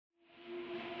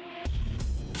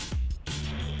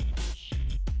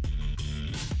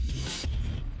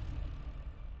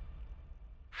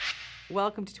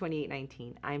Welcome to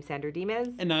 2819. I'm Sandra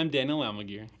Dimes. And I'm Daniel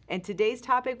Almaguer. And today's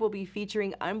topic will be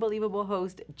featuring unbelievable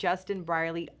host Justin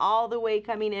Brierley, all the way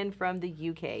coming in from the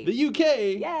UK. The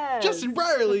UK? Yes! Justin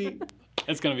Brierley!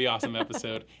 It's going to be an awesome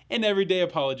episode. In Everyday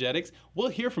Apologetics, we'll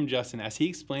hear from Justin as he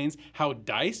explains how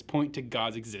dice point to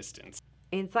God's existence.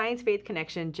 In Science Faith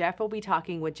Connection, Jeff will be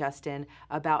talking with Justin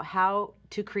about how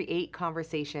to create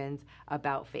conversations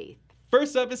about faith.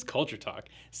 First up is Culture Talk.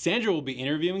 Sandra will be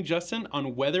interviewing Justin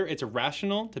on whether it's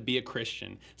rational to be a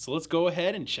Christian. So let's go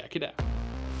ahead and check it out.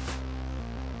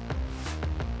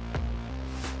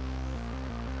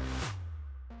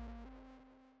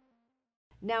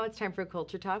 Now it's time for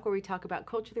Culture Talk, where we talk about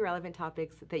culturally relevant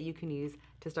topics that you can use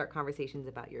to start conversations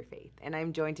about your faith. And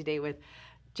I'm joined today with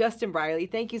Justin Brierley.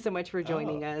 Thank you so much for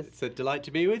joining us. It's a delight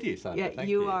to be with you, Sandra. Yeah, Thank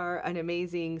you are an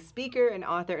amazing speaker and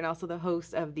author and also the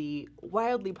host of the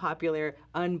wildly popular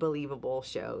Unbelievable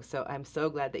show. So I'm so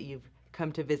glad that you've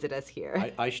come to visit us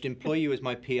here. I should employ you as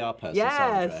my PR person, yes,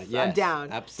 Sandra. Yes, I'm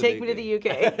down. Absolutely. Take me to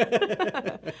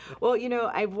the UK. Well, you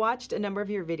know, I've watched a number of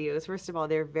your videos. First of all,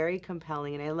 they're very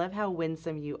compelling, and I love how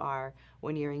winsome you are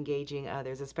when you're engaging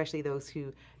others, especially those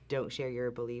who don't share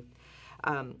your belief.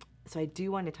 So I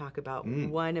do want to talk about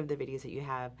one of the videos that you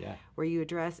have where you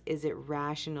address, is it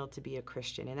rational to be a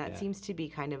Christian? And that seems to be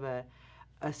kind of a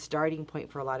starting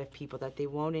point for a lot of people, that they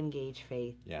won't engage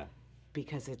faith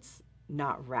because it's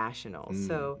not rational.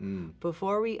 So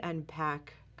before we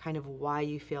unpack kind of why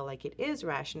you feel like it is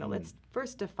rational, let's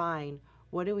first define,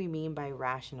 what do we mean by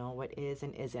rational? What is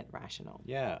and isn't rational?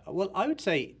 Yeah, well, I would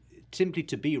say simply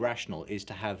to be rational is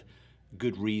to have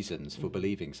good reasons for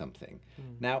believing something.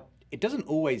 Now, it doesn't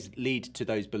always lead to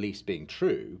those beliefs being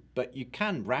true, but you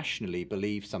can rationally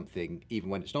believe something even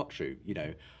when it's not true. You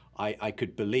know, I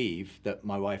could believe that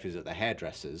my wife is at the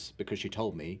hairdresser's because she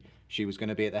told me she was going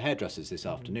to be at the hairdresser's this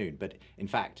afternoon, but in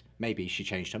fact, maybe she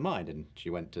changed her mind and she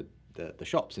went to the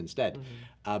shops instead.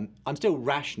 I'm still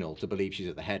rational to believe she's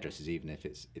at the hairdresser's, even if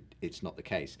it's not the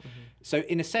case. So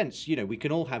in a sense, you know, we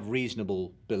can all have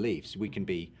reasonable beliefs. We can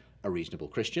be a reasonable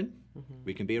Christian.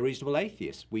 We can be a reasonable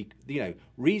atheist.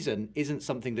 Reason isn't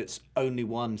something that's only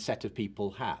one set of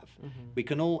people have. We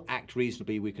can all act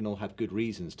reasonably. We can all have good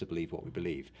reasons to believe what we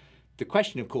believe. The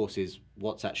question, of course, is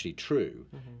what's actually true,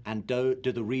 and do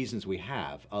the reasons we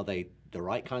have, are they the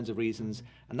right kinds of reasons?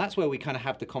 And that's where we kind of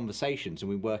have the conversations and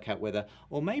we work out whether,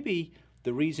 or maybe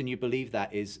the reason you believe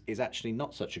that is actually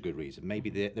not such a good reason. Maybe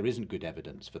there isn't good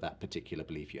evidence for that particular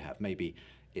belief you have. Maybe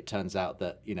it turns out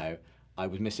that, you know, I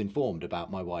was misinformed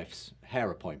about my wife's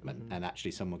hair appointment, and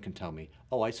actually someone can tell me,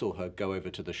 oh, I saw her go over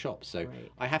to the shop. So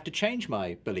I have to change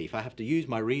my belief. I have to use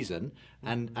my reason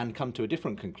and come to a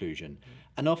different conclusion.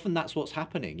 And often that's what's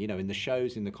happening, you know, in the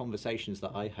shows, in the conversations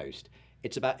that I host.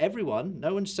 It's about everyone.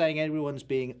 No one's saying everyone's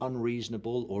being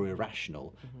unreasonable or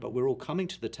irrational, but we're all coming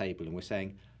to the table and we're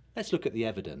saying, let's look at the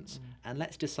evidence and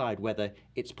let's decide whether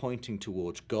it's pointing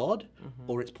towards God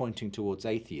or it's pointing towards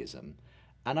atheism.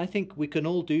 And I think we can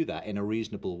all do that in a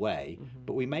reasonable way,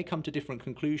 but we may come to different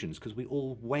conclusions because we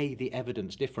all weigh the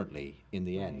evidence differently in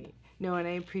the end. No, and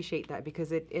I appreciate that,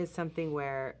 because it is something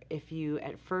where if you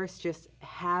at first just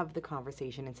have the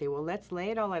conversation and say, well, let's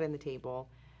lay it all out on the table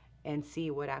and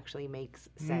see what actually makes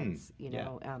sense, you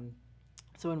know.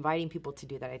 So inviting people to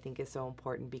do that, I think, is so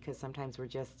important, because sometimes we're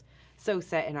just so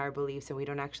set in our beliefs and we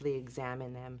don't actually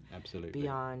examine them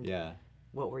beyond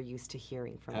what we're used to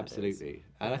hearing from Absolutely. others.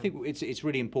 And I think it's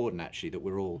really important, actually, that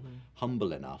we're all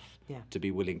humble enough to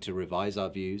be willing to revise our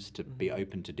views, to be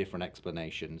open to different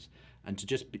explanations, and to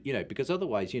just, you know, because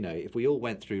otherwise, you know, if we all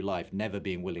went through life never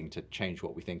being willing to change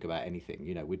what we think about anything,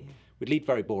 you know, we'd lead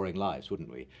very boring lives, wouldn't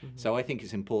we? So I think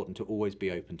it's important to always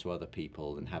be open to other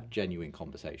people and have genuine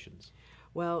conversations.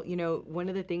 Well, you know, one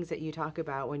of the things that you talk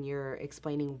about when you're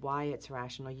explaining why it's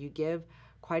rational, you give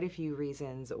quite a few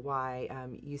reasons why.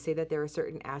 You say that there are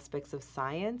certain aspects of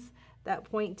science that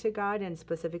point to God, and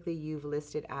specifically you've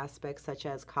listed aspects such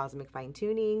as cosmic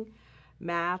fine-tuning,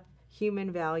 math,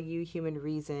 human value, human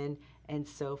reason, and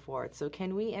so forth. So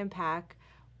can we unpack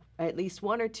at least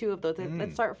one or two of those?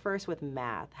 Let's start first with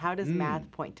math. How does math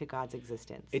point to God's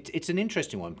existence? It's an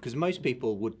interesting one, because most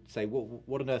people would say, well,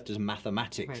 what on earth does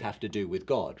mathematics have to do with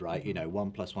God, right? You know,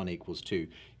 1 + 1 = 2.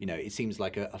 You know, it seems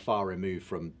like a far remove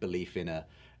from belief in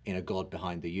a God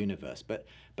behind the universe. But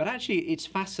actually, it's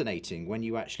fascinating when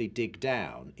you actually dig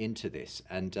down into this.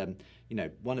 And, you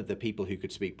know, one of the people who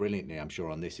could speak brilliantly, I'm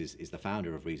sure, on this is the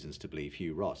founder of Reasons to Believe,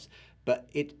 Hugh Ross. But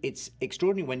it's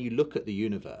extraordinary when you look at the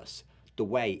universe, the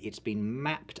way it's been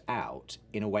mapped out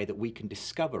in a way that we can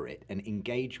discover it and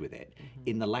engage with it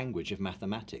in the language of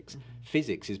mathematics.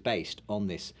 Physics is based on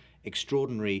this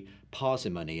extraordinary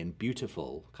parsimony and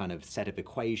beautiful kind of set of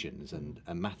equations and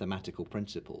mathematical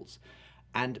principles.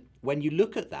 And when you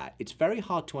look at that, it's very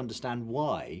hard to understand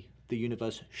why the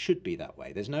universe should be that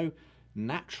way. There's no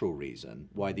natural reason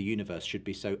why the universe should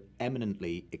be so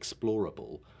eminently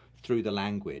explorable through the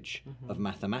language of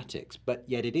mathematics, but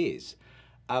yet it is.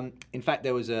 In fact,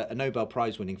 there was a Nobel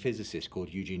Prize-winning physicist called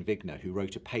Eugene Wigner who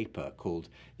wrote a paper called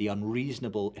The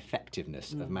Unreasonable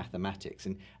Effectiveness of Mathematics.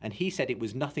 And he said it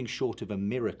was nothing short of a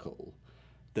miracle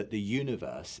that the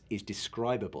universe is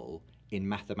describable in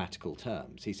mathematical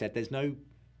terms. He said there's no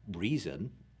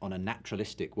reason on a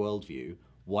naturalistic worldview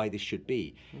why this should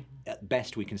be. At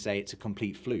best, we can say it's a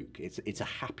complete fluke. It's a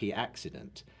happy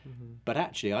accident. But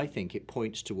actually, I think it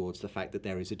points towards the fact that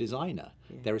there is a designer.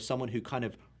 There is someone who kind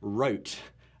of wrote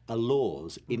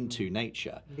laws into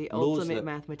nature. The Laws ultimate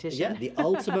mathematician. Yeah, the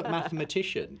ultimate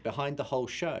mathematician behind the whole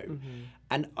show.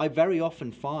 And I very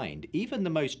often find even the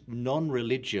most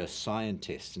non-religious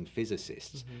scientists and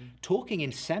physicists talking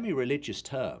in semi-religious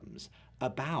terms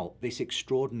about this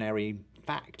extraordinary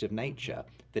fact of nature,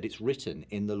 that it's written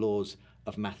in the laws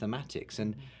of mathematics.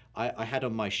 And I had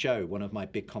on my show, one of my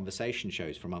big conversation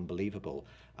shows from Unbelievable,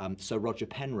 Sir Roger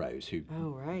Penrose, who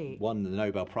won the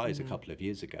Nobel Prize a couple of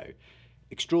years ago.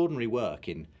 Extraordinary work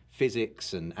in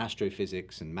physics and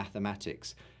astrophysics and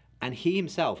mathematics. And he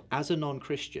himself, as a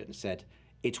non-Christian, said,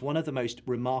 it's one of the most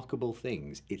remarkable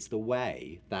things. It's the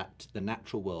way that the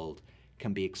natural world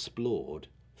can be explored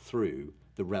through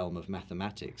the realm of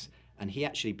mathematics. And he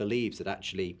actually believes that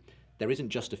actually there isn't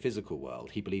just a physical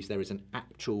world. He believes there is an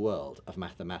actual world of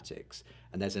mathematics,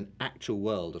 and there's an actual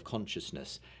world of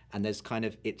consciousness. And there's kind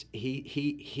of it.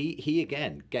 He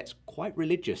again gets quite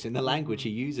religious in the language he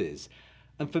uses.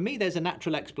 And for me, there's a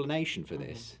natural explanation for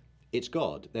this. It's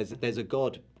God. There's a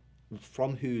God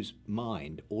from whose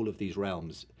mind all of these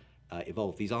realms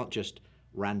evolve. These aren't just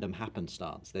random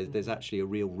happenstance. There's actually a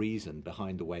real reason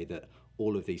behind the way that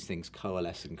all of these things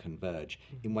coalesce and converge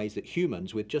in ways that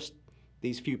humans, with just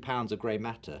these few pounds of grey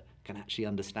matter, can actually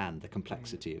understand the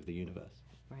complexity of the universe.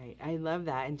 Right. I love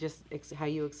that. And just how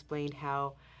you explained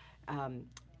how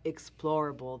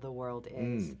explorable the world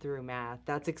is through math.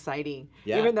 That's exciting.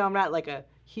 Yeah. Even though I'm not like a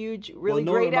huge, really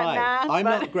great at math. I'm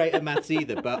not great at maths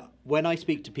either, but when I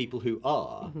speak to people who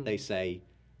are, they say,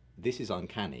 this is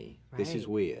uncanny, this is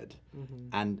weird.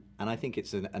 And I think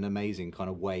it's an amazing kind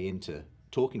of way into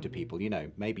talking to people. You know,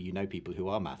 maybe you know people who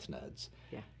are maths nerds.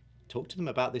 Yeah. Talk to them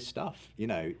about this stuff. You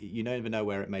never know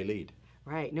where it may lead.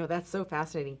 Right. No, that's so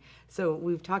fascinating. So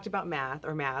we've talked about math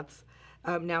or maths.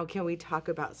 Now, can we talk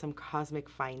about some cosmic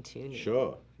fine-tuning?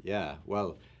 Sure. Yeah.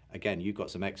 Well, again, you've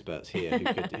got some experts here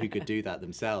who could do that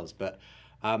themselves. But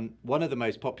one of the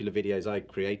most popular videos I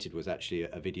created was actually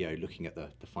a video looking at the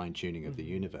fine-tuning of the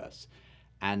universe.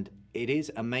 And it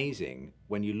is amazing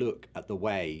when you look at the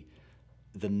way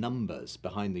the numbers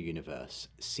behind the universe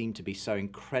seem to be so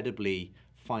incredibly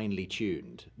finely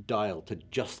tuned, dialed to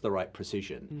just the right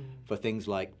precision for things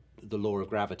like the law of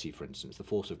gravity, for instance, the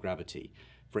force of gravity,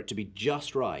 for it to be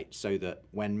just right so that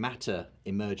when matter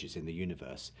emerges in the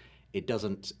universe, it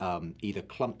doesn't either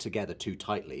clump together too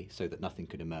tightly so that nothing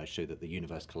could emerge, so that the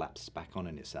universe collapses back on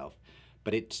itself,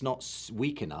 but it's not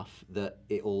weak enough that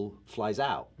it all flies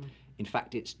out. In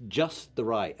fact, it's just the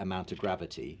right amount of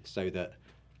gravity so that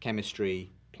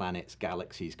chemistry, planets,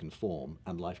 galaxies can form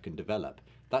and life can develop.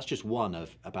 That's just one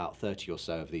of about 30 or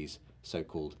so of these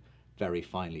so-called very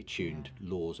finely tuned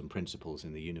laws and principles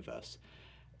in the universe.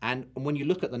 And when you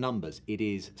look at the numbers, it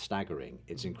is staggering.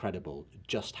 It's incredible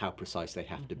just how precise they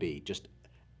have to be, just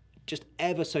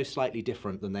ever so slightly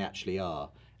different than they actually are,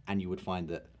 and you would find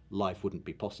that life wouldn't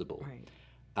be possible.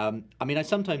 Right. I mean, I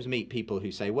sometimes meet people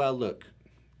who say, well, look,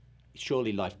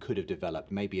 surely life could have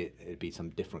developed. Maybe it'd be some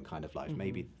different kind of life.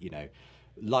 Maybe,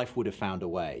 life would have found a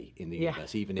way in the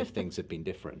universe, even if things had been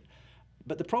different.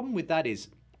 But the problem with that is,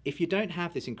 if you don't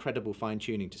have this incredible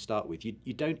fine-tuning to start with,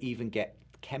 you don't even get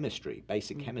chemistry,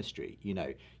 basic chemistry.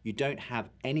 You don't have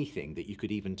anything that you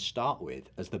could even start with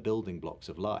as the building blocks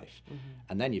of life.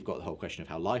 And then you've got the whole question of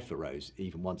how life arose,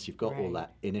 even once you've got all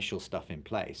that initial stuff in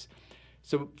place.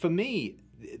 So for me,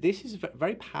 this is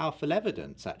very powerful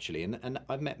evidence, actually, and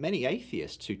I've met many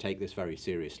atheists who take this very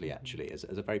seriously, actually, as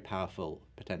a very powerful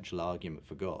potential argument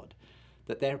for God,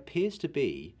 that there appears to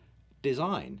be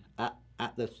design at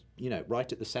the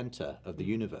right at the center of the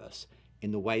universe,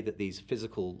 in the way that these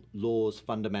physical laws,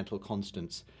 fundamental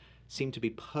constants, seem to be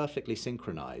perfectly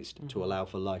synchronized to allow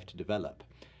for life to develop.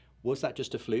 Was that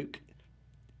just a fluke?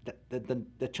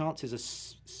 The chances are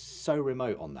so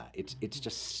remote on that. It's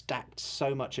just stacked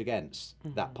so much against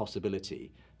that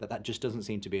possibility that just doesn't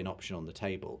seem to be an option on the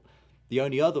table. The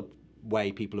only other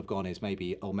way people have gone is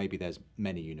maybe there's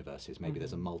many universes, maybe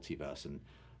there's a multiverse and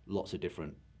lots of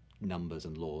different numbers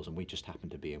and laws, and we just happen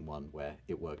to be in one where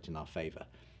it worked in our favor.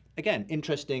 Again,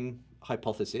 interesting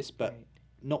hypothesis, but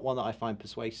not one that I find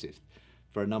persuasive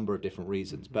for a number of different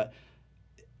reasons. But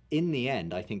in the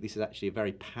end, I think this is actually a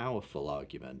very powerful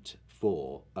argument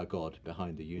for a God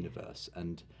behind the universe,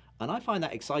 and I find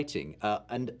that exciting.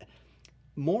 And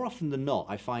more often than not,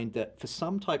 I find that for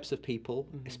some types of people,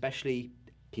 especially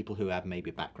people who have maybe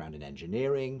a background in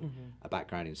engineering, a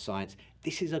background in science,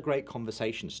 this is a great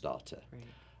conversation starter. Right.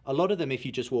 A lot of them, if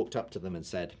you just walked up to them and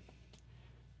said,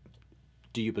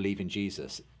 "Do you believe in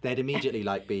Jesus?" they'd immediately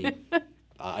be,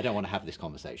 "I don't want to have this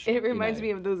conversation." It reminds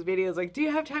me of those videos like, "Do you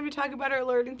have time to talk about our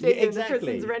Lord and Savior?" And the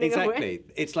person's running away.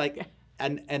 It's like,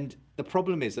 and the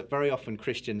problem is that very often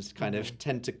Christians kind of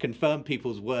tend to confirm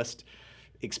people's worst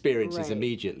experiences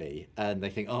immediately, and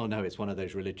they think, "Oh no, it's one of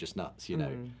those religious nuts," you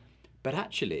know. But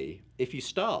actually, if you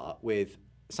start with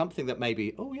something that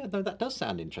maybe, "Oh yeah, no, that does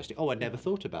sound interesting. Oh, I never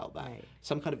thought about that." Right.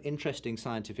 Some kind of interesting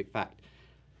scientific fact,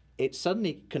 it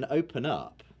suddenly can open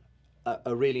up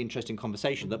a really interesting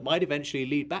conversation that might eventually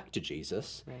lead back to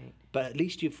Jesus. Right. But at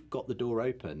least you've got the door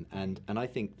open, and I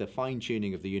think the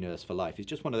fine-tuning of the universe for life is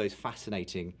just one of those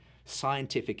fascinating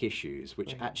scientific issues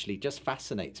which actually just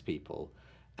fascinates people,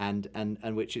 and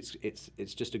which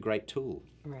it's just a great tool.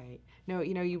 Right. No,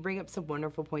 you bring up some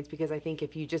wonderful points, because I think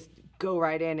if you just go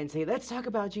right in and say, "Let's talk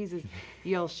about Jesus,"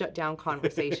 you'll shut down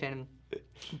conversation.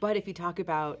 But if you talk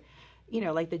about,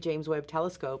 like the James Webb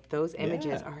Telescope, those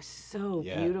images are so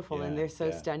beautiful and they're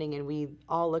so stunning, and we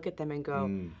all look at them and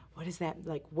go, "What is that?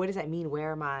 Like, what does that mean?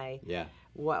 Where am I? Yeah.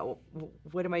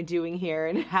 What am I doing here?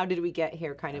 And how did we get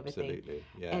here?" Kind of a thing.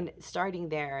 Yeah. And starting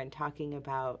there and talking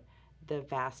about the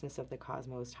vastness of the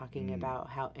cosmos, talking about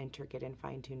how intricate and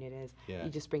fine-tuned it is. Yeah. You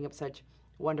just bring up such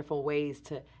wonderful ways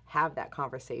to have that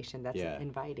conversation that's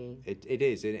inviting. It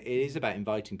is. It is about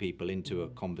inviting people into a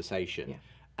conversation. Yeah.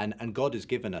 And God has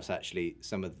given us actually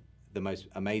some of the most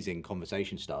amazing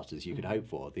conversation starters you could hope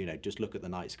for. Just look at the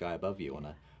night sky above you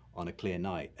on a clear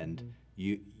night, and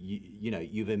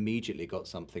you've immediately got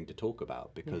something to talk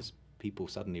about, because people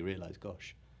suddenly realize,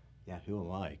 gosh, who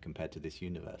am I compared to this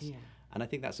universe? Yeah. And I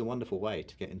think that's a wonderful way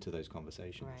to get into those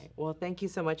conversations. Right. Well, thank you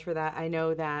so much for that. I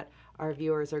know that our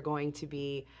viewers are going to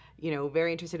be,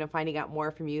 very interested in finding out more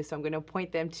from you. So I'm going to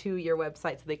point them to your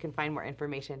website so they can find more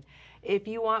information. If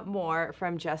you want more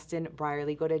from Justin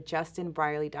Brierley, go to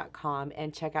justinbrierley.com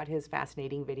and check out his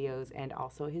fascinating videos and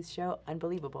also his show,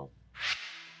 Unbelievable.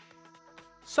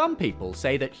 Some people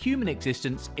say that human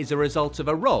existence is a result of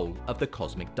a roll of the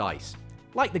cosmic dice.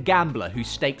 Like the gambler who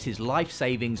stakes his life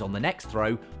savings on the next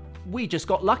throw, we just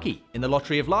got lucky in the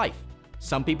lottery of life.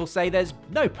 Some people say there's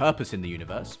no purpose in the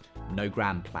universe, no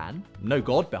grand plan, no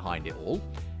God behind it all.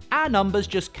 Our numbers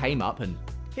just came up and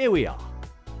here we are.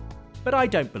 But I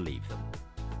don't believe them,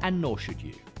 and nor should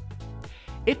you.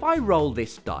 If I roll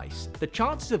this dice, the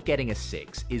chances of getting a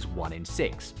 6 is 1 in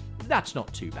 6. That's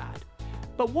not too bad.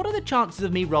 But what are the chances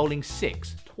of me rolling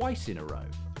 6 twice in a row?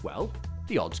 Well,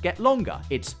 the odds get longer.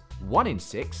 It's 1 in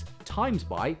 6 times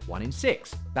by 1 in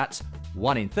 6. That's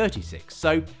 1 in 36.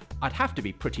 So I'd have to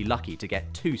be pretty lucky to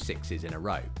get 2 6s in a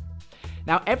row.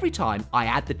 Now, every time I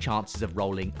add the chances of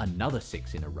rolling another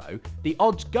 6 in a row, the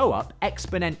odds go up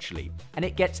exponentially, and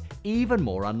it gets even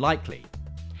more unlikely.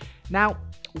 Now,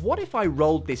 what if I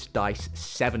rolled this dice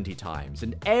 70 times,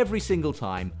 and every single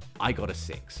time I got a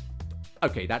 6?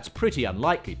 Okay, that's pretty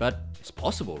unlikely, but it's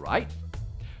possible, right?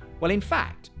 Well, in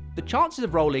fact, the chances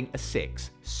of rolling a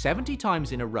 6 70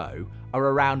 times in a row are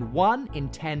around 1 in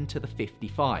 10 to the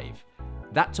 55.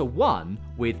 That's a 1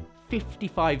 with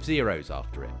 55 zeros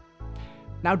after it.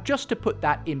 Now, just to put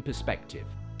that in perspective,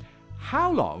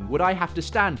 how long would I have to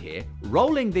stand here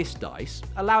rolling this dice,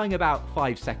 allowing about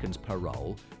 5 seconds per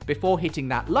roll, before hitting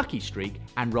that lucky streak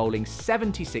and rolling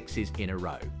 76s in a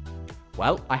row?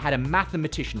 Well, I had a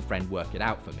mathematician friend work it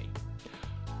out for me.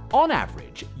 On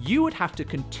average, you would have to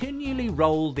continually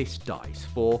roll this dice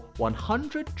for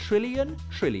 100 trillion,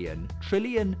 trillion,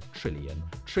 trillion, trillion,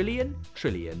 trillion,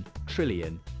 trillion,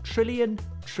 trillion, trillion,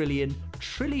 trillion,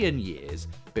 trillion years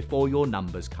before your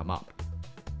numbers come up.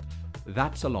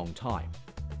 That's a long time.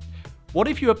 What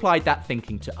if you applied that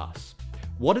thinking to us?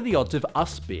 What are the odds of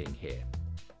us being here?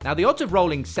 Now, the odds of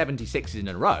rolling 76s in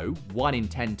a row, 1 in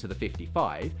 10 to the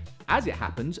 55, as it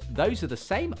happens, those are the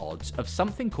same odds of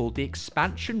something called the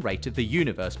expansion rate of the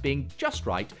universe being just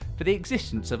right for the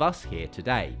existence of us here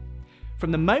today.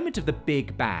 From the moment of the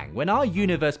Big Bang, when our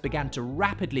universe began to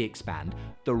rapidly expand,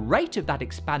 the rate of that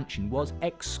expansion was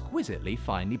exquisitely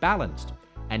finely balanced.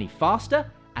 Any faster,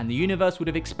 and the universe would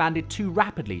have expanded too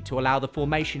rapidly to allow the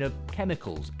formation of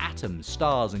chemicals, atoms,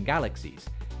 stars, and galaxies.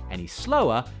 Any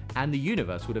slower, and the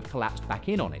universe would have collapsed back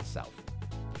in on itself.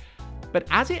 But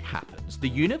as it happens, the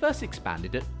universe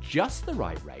expanded at just the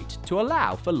right rate to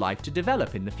allow for life to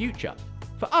develop in the future,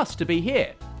 for us to be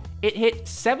here. It hit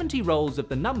 70 rolls of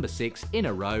the number 6 in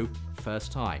a row,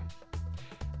 first time.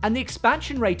 And the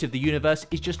expansion rate of the universe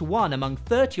is just one among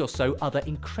 30 or so other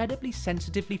incredibly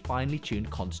sensitively finely tuned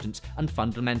constants and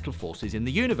fundamental forces in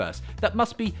the universe that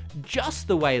must be just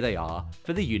the way they are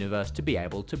for the universe to be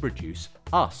able to produce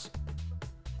us.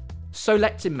 So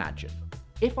let's imagine,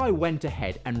 if I went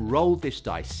ahead and rolled this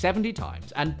dice 70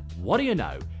 times, and what do you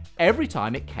know, every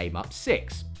time it came up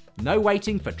 6. No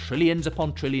waiting for trillions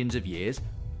upon trillions of years,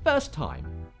 first time.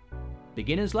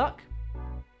 Beginner's luck?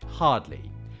 Hardly.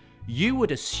 You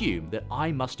would assume that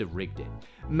I must have rigged it.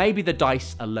 Maybe the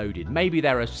dice are loaded, maybe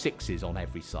there are 6s on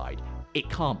every side. It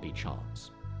can't be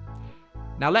chance.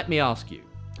 Now let me ask you,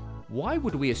 why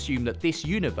would we assume that this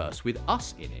universe with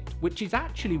us in it, which is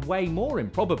actually way more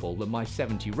improbable than my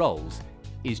 70 rolls,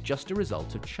 is just a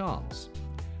result of chance?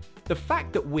 The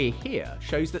fact that we're here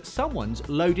shows that someone's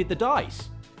loaded the dice.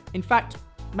 In fact,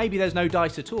 maybe there's no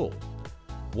dice at all.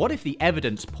 What if the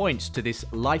evidence points to this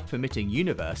life-permitting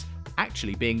universe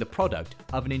actually being the product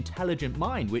of an intelligent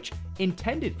mind which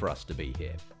intended for us to be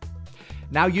here?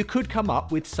 Now, you could come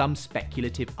up with some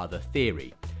speculative other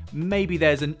theory. Maybe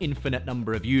there's an infinite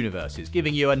number of universes,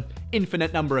 giving you an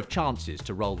infinite number of chances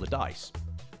to roll the dice.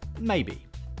 Maybe.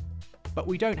 But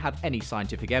we don't have any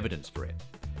scientific evidence for it.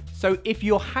 So if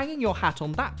you're hanging your hat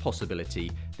on that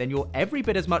possibility, then you're every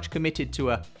bit as much committed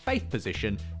to a faith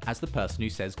position as the person who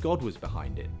says God was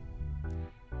behind it.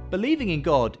 Believing in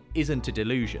God isn't a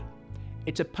delusion.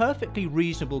 It's a perfectly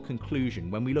reasonable conclusion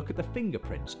when we look at the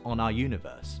fingerprints on our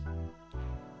universe.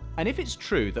 And if it's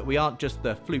true that we aren't just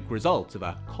the fluke result of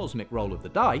a cosmic roll of the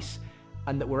dice,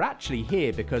 and that we're actually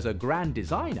here because a grand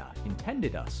designer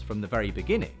intended us from the very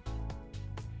beginning,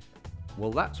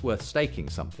 well, that's worth staking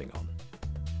something on.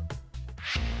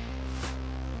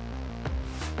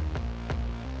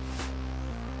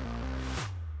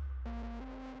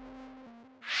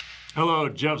 Hello,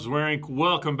 Jeff Zweerink.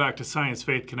 Welcome back to Science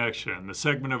Faith Connection, the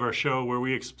segment of our show where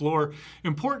we explore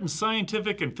important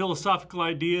scientific and philosophical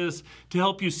ideas to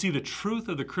help you see the truth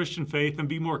of the Christian faith and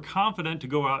be more confident to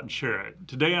go out and share it.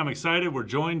 Today I'm excited. We're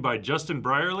joined by Justin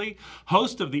Brierley,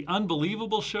 host of The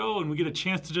Unbelievable Show, and we get a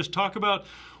chance to just talk about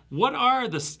what are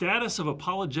the status of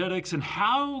apologetics and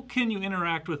how can you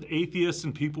interact with atheists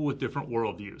and people with different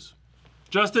worldviews.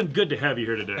 Justin, good to have you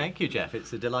here today. Thank you, Jeff.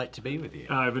 It's a delight to be with you.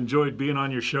 I've enjoyed being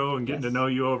on your show and getting to know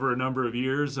you over a number of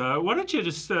years. Why don't you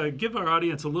just give our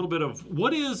audience a little bit of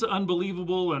what is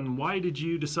Unbelievable and why did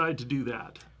you decide to do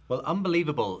that? Well,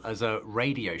 Unbelievable as a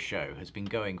radio show has been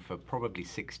going for probably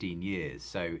 16 years.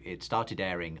 So it started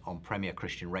airing on Premier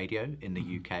Christian Radio in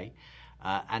the UK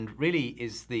and really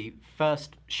is the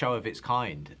first show of its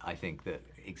kind, I think, that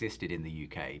existed in the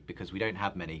UK because we don't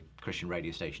have many Christian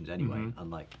radio stations anyway,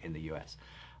 unlike in the US.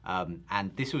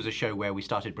 And this was a show where we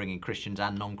started bringing Christians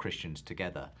and non-Christians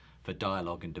together for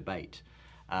dialogue and debate.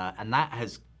 And that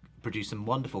has produced some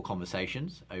wonderful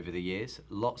conversations over the years,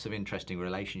 lots of interesting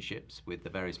relationships with the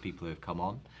various people who have come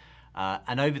on.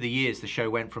 And over the years, the show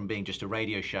went from being just a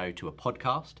radio show to a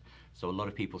podcast. So a lot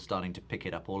of people starting to pick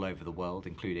it up all over the world,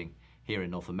 including here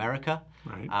in North America,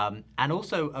 right. And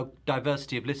also a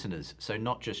diversity of listeners. So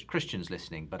not just Christians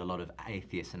listening, but a lot of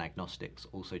atheists and agnostics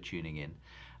also tuning in.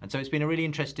 And so it's been a really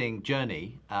interesting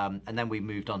journey. And then we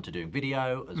moved on to doing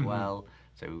video as well.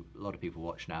 So a lot of people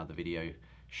watch now the video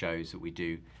shows that we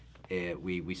do.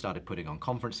 We started putting on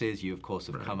conferences. You, of course,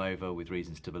 have come over with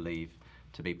Reasons to Believe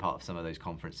to be part of some of those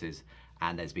conferences.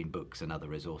 And there's been books and other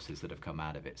resources that have come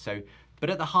out of it. So,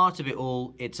 but at the heart of it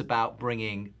all, it's about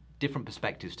bringing different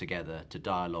perspectives together to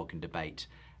dialogue and debate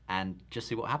and just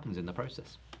see what happens in the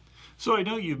process. So I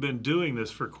know you've been doing this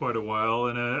for quite a while,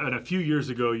 and a few years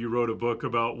ago you wrote a book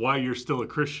about why you're still a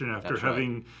Christian after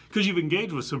having, because you've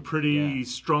engaged with some pretty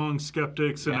strong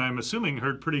skeptics and I'm assuming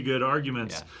heard pretty good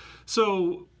arguments.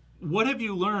 So what have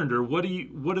you learned, or what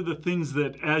are the things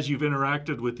that, as you've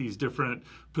interacted with these different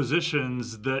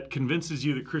positions, that convinces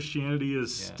you that Christianity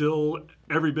is still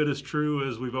every bit as true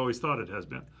as we've always thought it has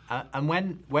been? And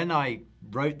when I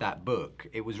wrote that book,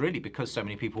 it was really because so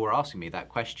many people were asking me that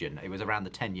question. It was around the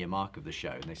 10-year mark of the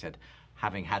show, and they said,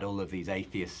 having had all of these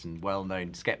atheists and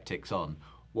well-known skeptics on,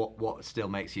 what still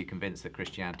makes you convinced that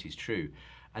Christianity is true?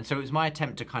 And so it was my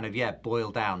attempt to kind of,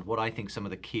 boil down what I think some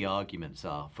of the key arguments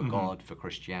are for God, for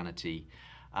Christianity,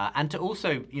 and to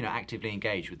also, actively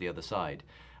engage with the other side.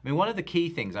 I mean, one of the key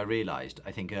things I realized,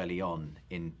 I think early on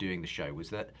in doing the show, was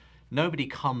that nobody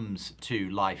comes to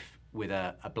life with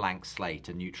a blank slate,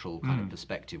 a neutral kind of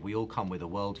perspective. We all come with a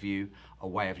worldview, a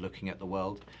way of looking at the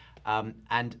world.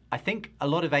 And I think a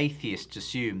lot of atheists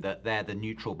assume that they're the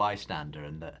neutral bystander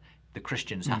and that the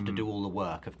Christians have to do all the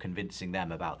work of convincing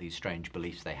them about these strange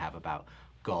beliefs they have about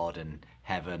God and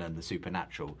heaven and the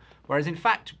supernatural. Whereas in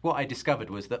fact, what I discovered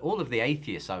was that all of the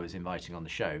atheists I was inviting on the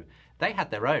show, they had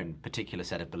their own particular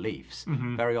set of beliefs.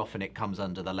 Very often it comes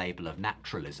under the label of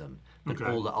naturalism, that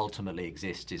all that ultimately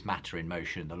exists is matter in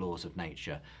motion, the laws of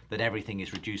nature, that everything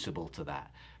is reducible to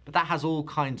that. But that has all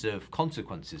kinds of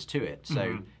consequences to it.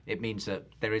 So it means that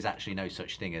there is actually no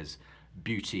such thing as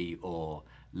beauty or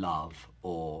love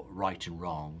or right and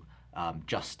wrong,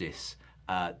 justice.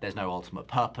 There's no ultimate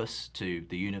purpose to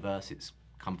the universe. It's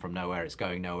come from nowhere, it's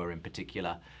going nowhere in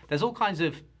particular. There's all kinds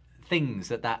of things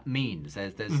that means.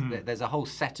 There's a whole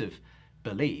set of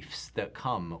beliefs that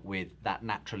come with that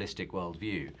naturalistic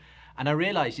worldview. And I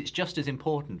realise it's just as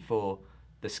important for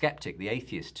the skeptic, the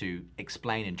atheist, to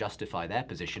explain and justify their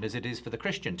position as it is for the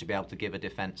Christian to be able to give a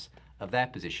defence of their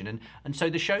position. And so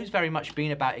the show's very much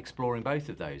been about exploring both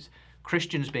of those.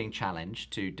 Christians being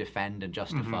challenged to defend and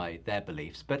justify their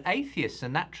beliefs, but atheists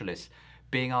and naturalists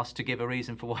being asked to give a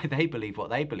reason for why they believe what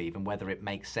they believe and whether it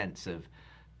makes sense of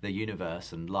the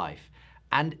universe and life.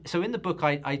 And so in the book,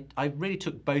 I really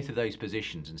took both of those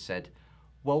positions and said,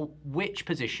 well, which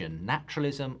position,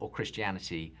 naturalism or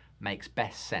Christianity, makes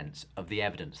best sense of the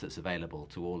evidence that's available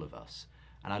to all of us?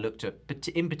 And I looked at,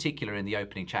 in particular in the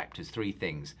opening chapters, 3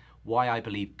 things. Why I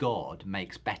believe God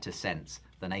makes better sense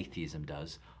than atheism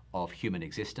does of human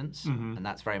existence. And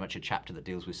that's very much a chapter that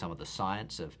deals with some of the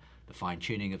science of the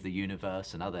fine-tuning of the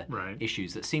universe and other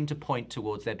issues that seem to point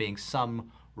towards there being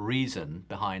some reason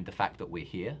behind the fact that we're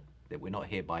here, that we're not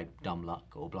here by dumb luck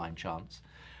or blind chance.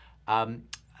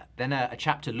 Then a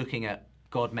chapter looking at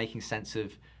God making sense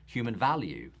of human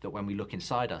value, that when we look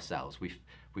inside ourselves,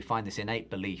 we find this innate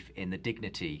belief in the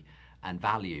dignity and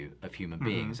value of human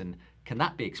beings. And can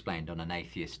that be explained on an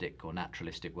atheistic or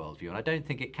naturalistic worldview? And I don't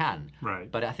think it can.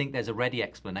 But I think there's a ready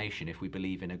explanation if we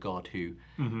believe in a God who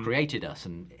created us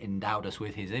and endowed us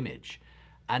with his image.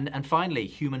 And finally,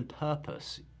 human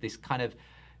purpose, this kind of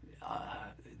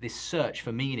this search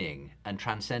for meaning and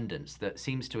transcendence that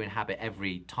seems to inhabit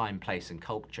every time, place and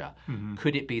culture.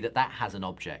 Could it be that that has an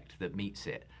object that meets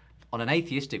it? On an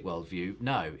atheistic worldview,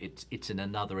 no, it's in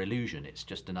another illusion. It's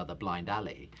just another blind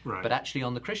alley. But actually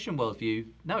on the Christian worldview,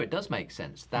 no, it does make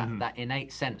sense. That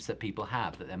innate sense that people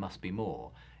have that there must be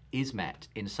more is met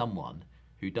in someone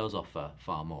who does offer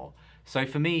far more. So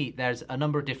for me, there's a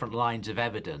number of different lines of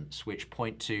evidence which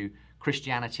point to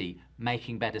Christianity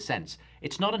making better sense.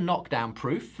 It's not a knockdown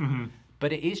proof,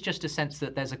 but it is just a sense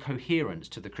that there's a coherence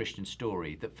to the Christian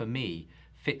story that for me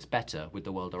fits better with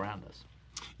the world around us.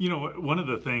 You know, one of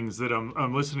the things that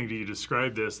I'm listening to you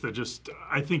describe this that just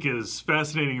I think is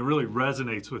fascinating and really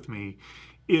resonates with me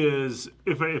is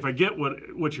if I get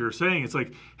what you're saying, it's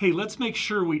like, hey, let's make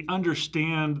sure we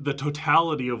understand the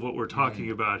totality of what we're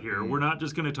talking about here. We're not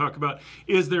just going to talk about,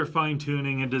 is there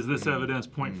fine-tuning and does this evidence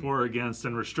point for or against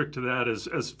and restrict to that,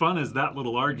 as fun as that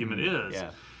little argument is.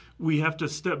 We have to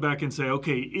step back and say,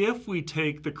 okay, if we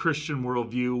take the Christian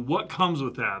worldview, what comes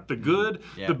with that? The good,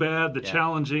 the bad, the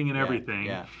challenging, and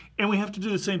everything. And we have to do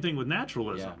the same thing with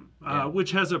naturalism,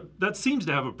 which that seems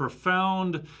to have a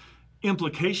profound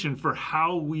implication for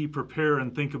how we prepare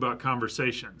and think about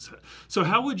conversations. So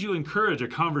how would you encourage a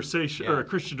conversation or a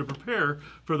Christian to prepare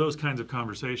for those kinds of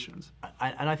conversations?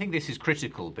 And I think this is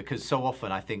critical because so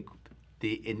often I think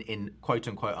in quote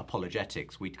unquote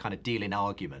apologetics, we kind of deal in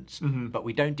arguments, but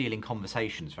we don't deal in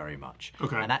conversations very much.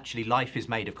 And actually life is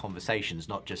made of conversations,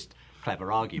 not just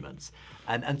clever arguments.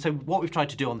 And so what we've tried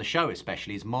to do on the show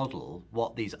especially is model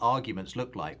what these arguments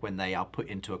look like when they are put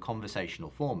into a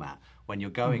conversational format, when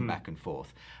you're going back and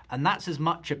forth. And that's as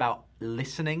much about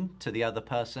listening to the other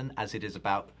person as it is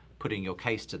about putting your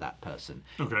case to that person.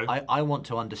 I want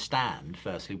to understand,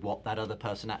 firstly, what that other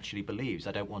person actually believes.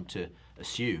 I don't want to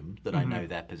assume that I know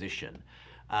their position.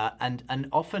 And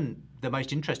often the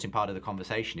most interesting part of the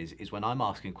conversation is when I'm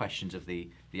asking questions of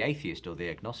the atheist or the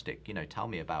agnostic, tell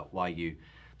me about why you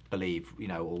believe,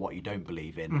 or what you don't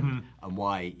believe in, and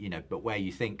why, but where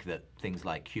you think that things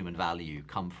like human value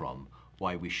come from,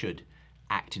 why we should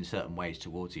act in certain ways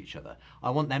towards each other. I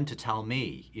want them to tell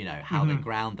me, how they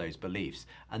ground those beliefs.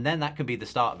 And then that can be the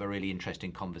start of a really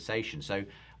interesting conversation. So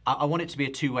I want it to be a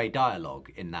two-way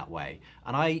dialogue in that way.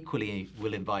 And I equally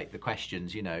will invite the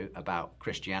questions, about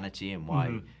Christianity and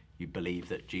why you believe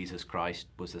that Jesus Christ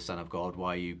was the Son of God,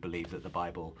 why you believe that the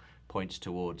Bible points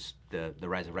towards the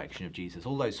resurrection of Jesus,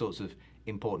 all those sorts of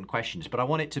important questions. But I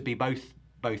want it to be both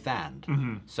both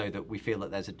and, so that we feel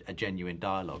that there's a genuine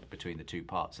dialogue between the two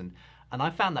parts. And I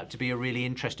found that to be a really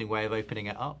interesting way of opening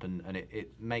it up, and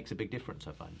it makes a big difference,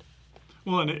 I find.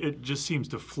 Well, and it just seems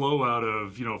to flow out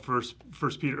of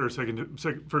First Peter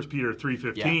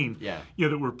 3:15. Yeah.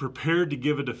 That we're prepared to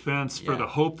give a defense for the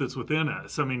hope that's within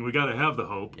us. I mean, we got to have the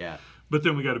hope. Yeah. But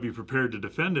then we got to be prepared to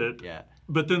defend it. Yeah.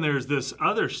 But then there's this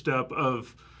other step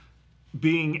of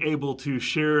being able to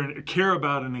share and care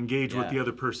about and engage with the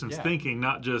other person's thinking,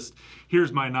 not just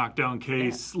here's my knockdown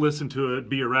case, listen to it,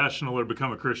 be irrational or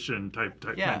become a Christian type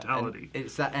mentality. And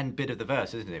it's that end bit of the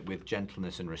verse, isn't it, with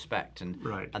gentleness and respect, and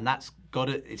Right. and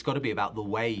it's got to be about the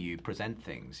way you present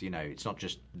things. It's not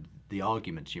just the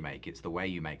arguments you make; it's the way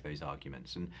you make those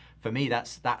arguments. And for me,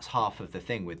 that's half of the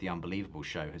thing with the Unbelievable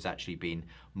show, has actually been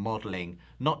modeling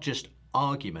not just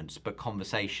arguments but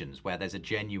conversations where there's a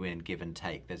genuine give and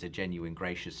take, there's a genuine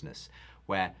graciousness,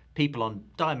 where people on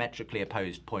diametrically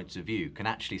opposed points of view can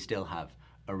actually still have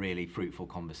a really fruitful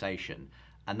conversation.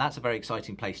 And that's a very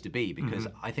exciting place to be, because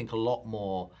I think a lot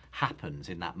more happens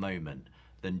in that moment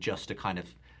than just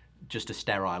a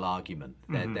sterile argument.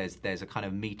 There's a kind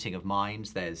of meeting of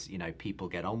minds. There's people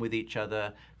get on with each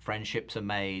other, friendships are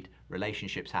made,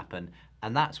 relationships happen,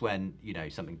 and that's when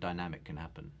something dynamic can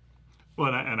happen.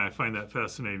 Well, and I find that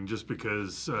fascinating, just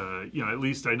because, at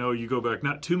least I know you go back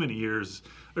not too many years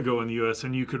ago in the U.S.,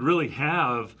 and you could really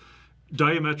have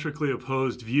diametrically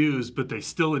opposed views, but they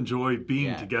still enjoy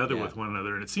being together with one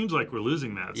another. And it seems like we're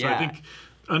losing that. So I think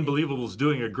Unbelievable is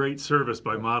doing a great service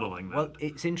by modeling that. Well,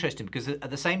 it's interesting because at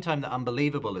the same time that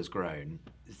Unbelievable has grown,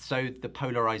 so the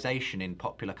polarization in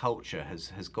popular culture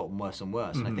has gotten worse and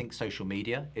worse. And I think social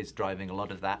media is driving a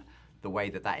lot of that, the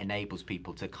way that enables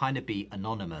people to kind of be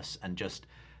anonymous and just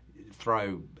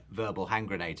throw verbal hand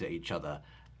grenades at each other.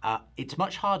 It's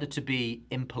much harder to be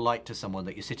impolite to someone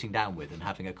that you're sitting down with and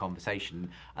having a conversation.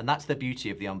 And that's the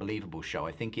beauty of the Unbelievable show.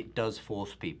 I think it does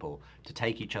force people to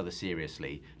take each other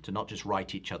seriously, to not just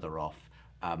write each other off,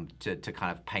 to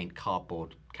kind of paint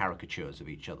cardboard caricatures of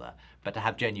each other, but to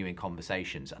have genuine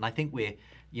conversations. And I think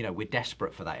we're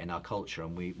desperate for that in our culture,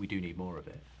 and we do need more of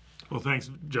it. Well,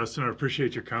 thanks, Justin. I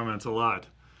appreciate your comments a lot.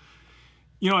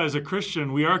 As a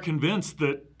Christian, we are convinced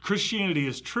that Christianity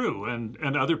is true,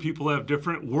 and other people have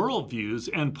different worldviews.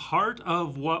 And part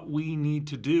of what we need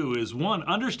to do is, one,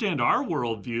 understand our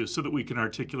worldview so that we can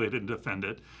articulate it and defend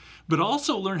it, but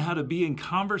also learn how to be in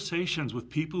conversations with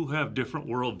people who have different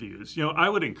worldviews. I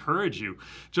would encourage you.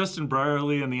 Justin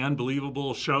Brierley and the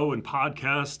Unbelievable show and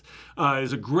podcast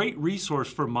is a great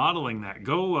resource for modeling that.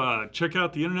 Go check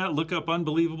out the internet, look up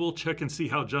Unbelievable, check and see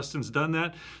how Justin's done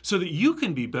that, so that you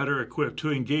can be better equipped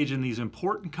to engage in these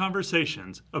important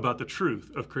conversations about the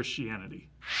truth of Christianity.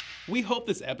 We hope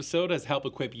this episode has helped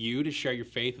equip you to share your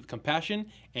faith with compassion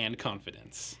and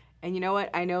confidence. And you know what?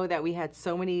 I know that we had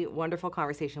so many wonderful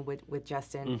conversations with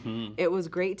Justin. It was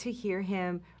great to hear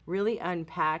him really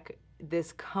unpack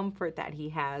this comfort that he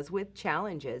has with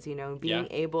challenges, being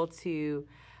able to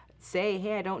say,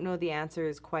 hey, I don't know the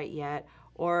answers quite yet,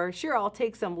 or sure, I'll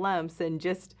take some lumps, and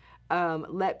just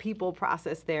let people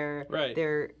process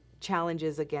their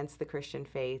challenges against the Christian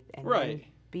faith, and then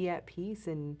be at peace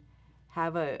and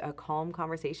have a calm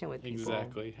conversation with people.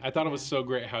 Exactly. I thought it was so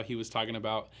great how he was talking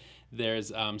about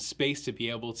there's space to be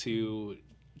able to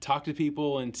talk to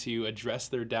people and to address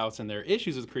their doubts and their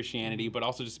issues with Christianity, but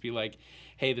also just be like,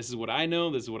 hey, this is what I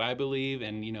know, this is what I believe,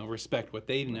 and respect what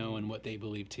they know and what they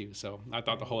believe too. So I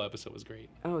thought the whole episode was great.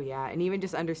 Oh yeah, and even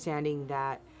just understanding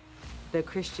that the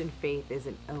Christian faith is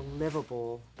a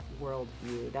livable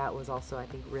worldview. That was also, I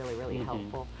think, really, really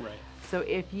helpful. Right. So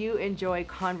if you enjoy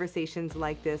conversations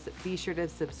like this, be sure to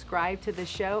subscribe to the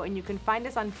show, and you can find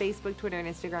us on Facebook, Twitter, and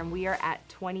Instagram. We are at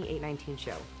 2819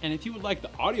 Show. And if you would like the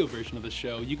audio version of the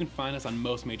show, you can find us on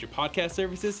most major podcast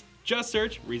services. Just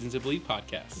search Reasons to Believe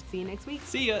Podcast. See you next week.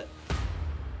 See ya.